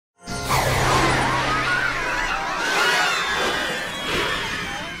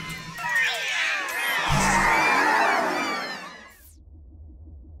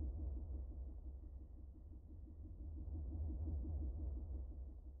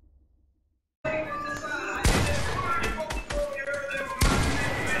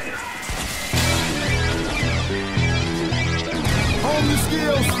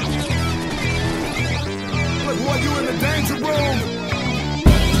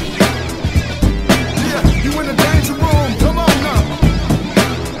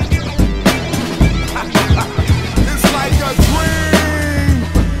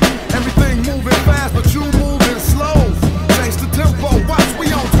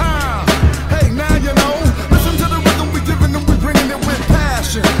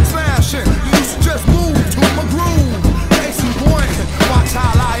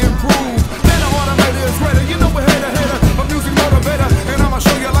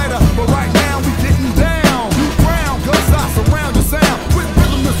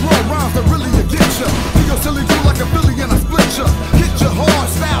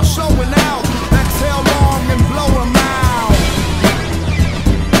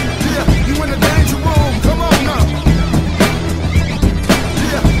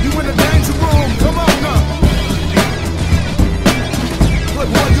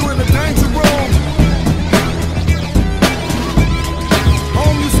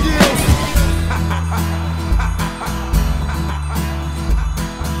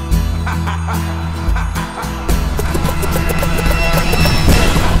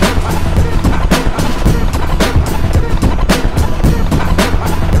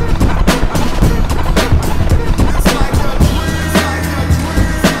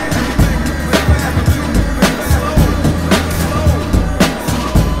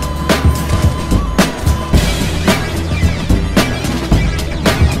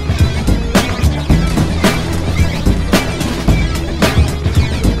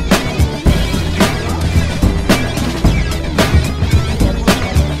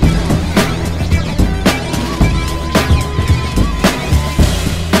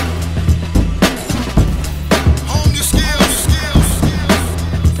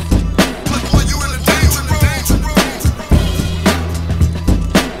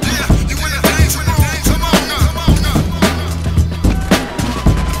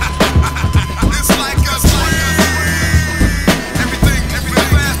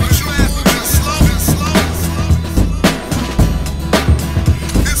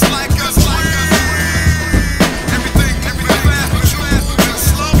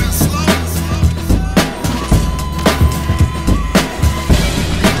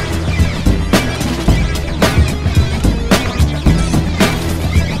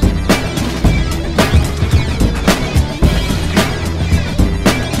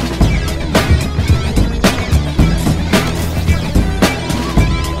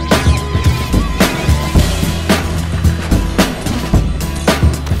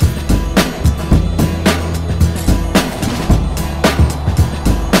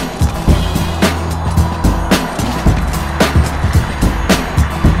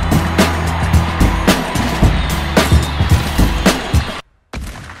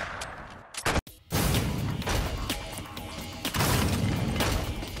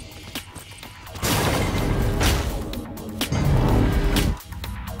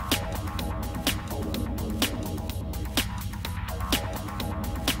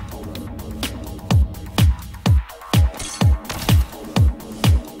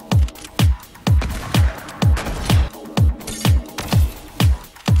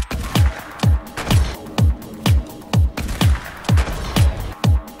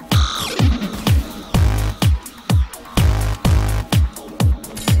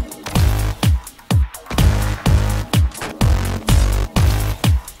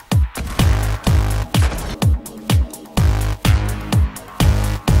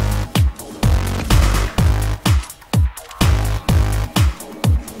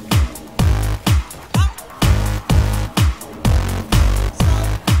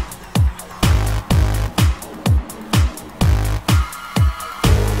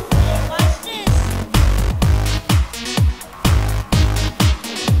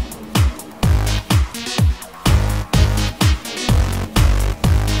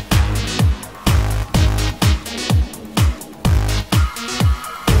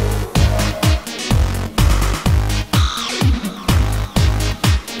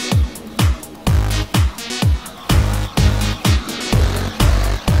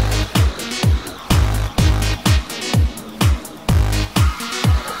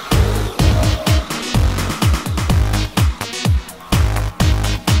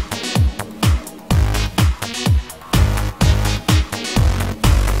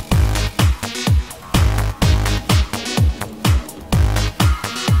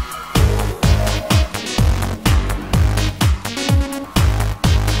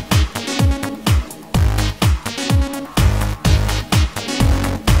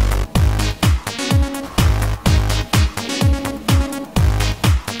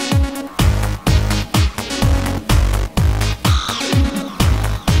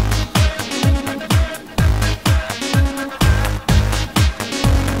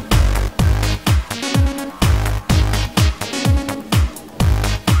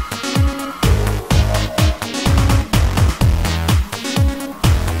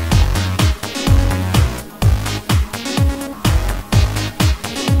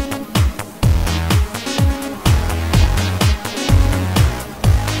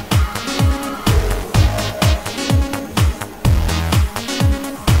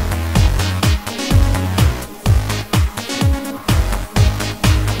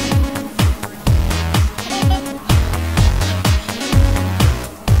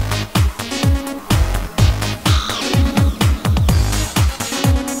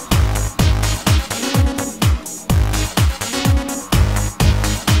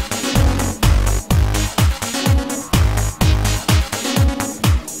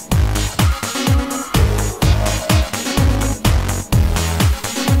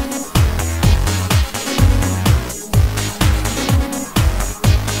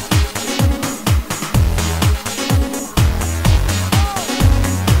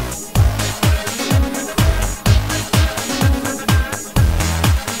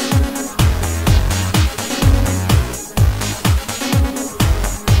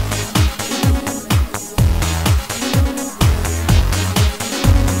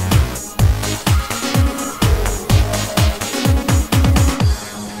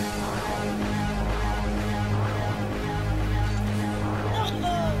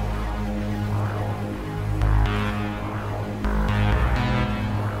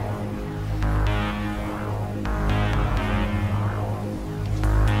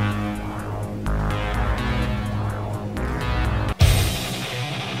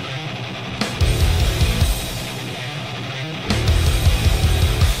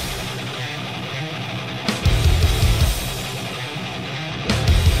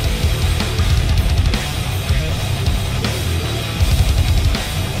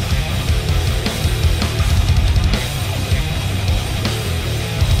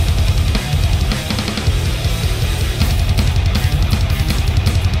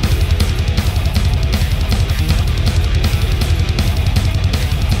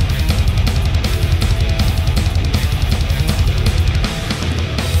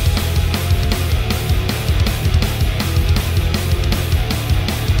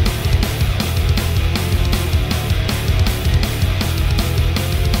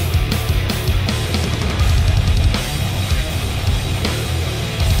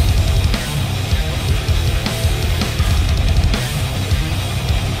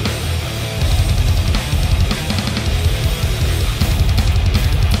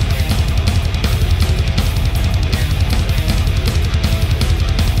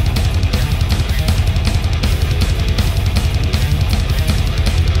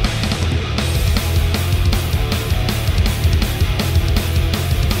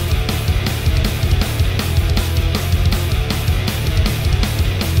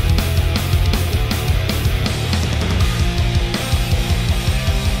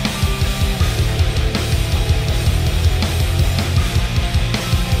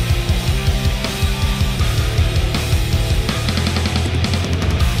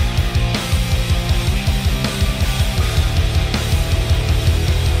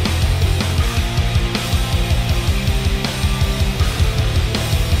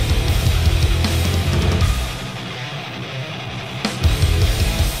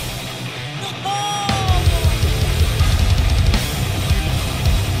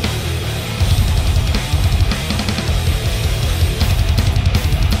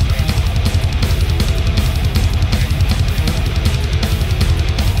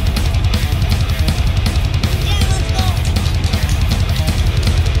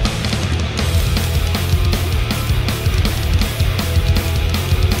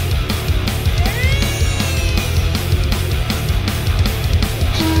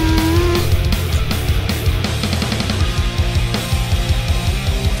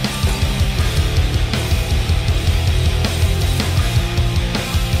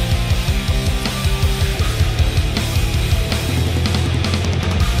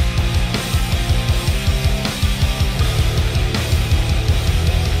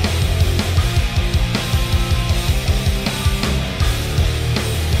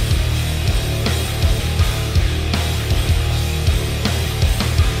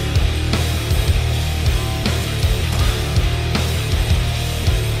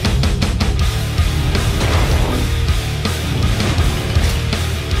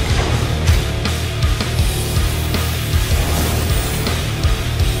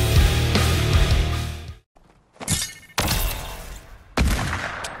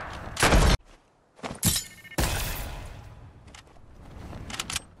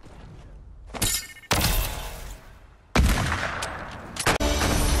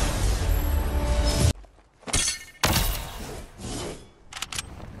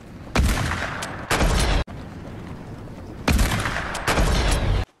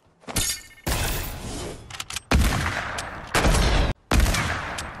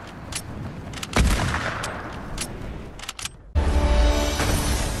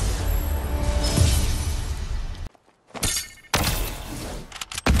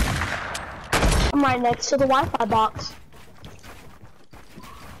right next to the Wi-Fi box.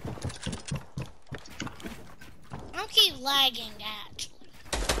 I don't keep lagging, actually.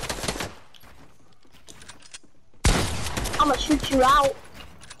 I'm gonna shoot you out.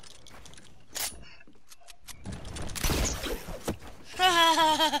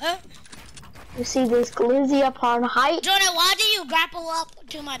 You see this glizzy up on height? Jordan, why do you grapple up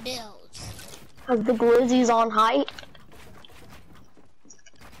to my builds? Cause the glizzy's on height.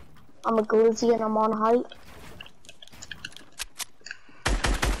 I'm a glizzy and I'm on height.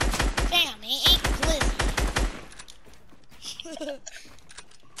 Damn, he ain't glizzy.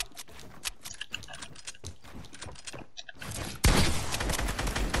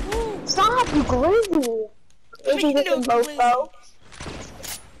 Stop, you glizzy! Glizzy looking mofo.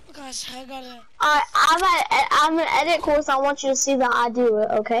 Gosh, I gotta. I'm an edit course. I want you to see that I do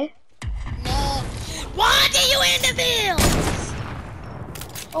it. Okay? No. Why did you end the build?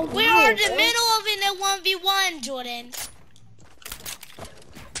 Oh, We're in the middle of in a 1v1, Jordan.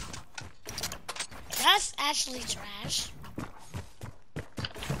 That's actually trash.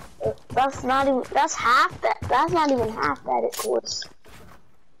 That's not even. That's half that. That's not even half that it course.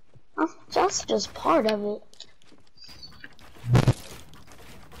 That's just part of it.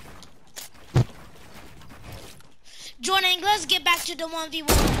 Jordan, let's get back to the 1v1.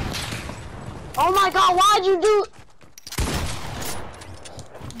 Oh my God! Why'd you do?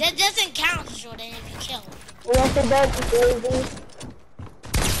 That doesn't count, Jordan, if you kill him. Yes, it does, glizzy.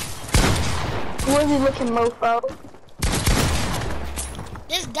 Glizzy looking mofo.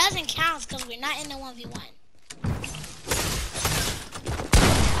 This doesn't count because we're not in the 1v1.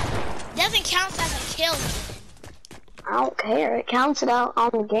 Doesn't count as a kill, Jordan. I don't care. It counts it out on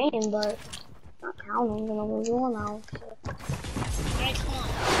the game, but not counting in the 1v1. I don't care. Alright, come on.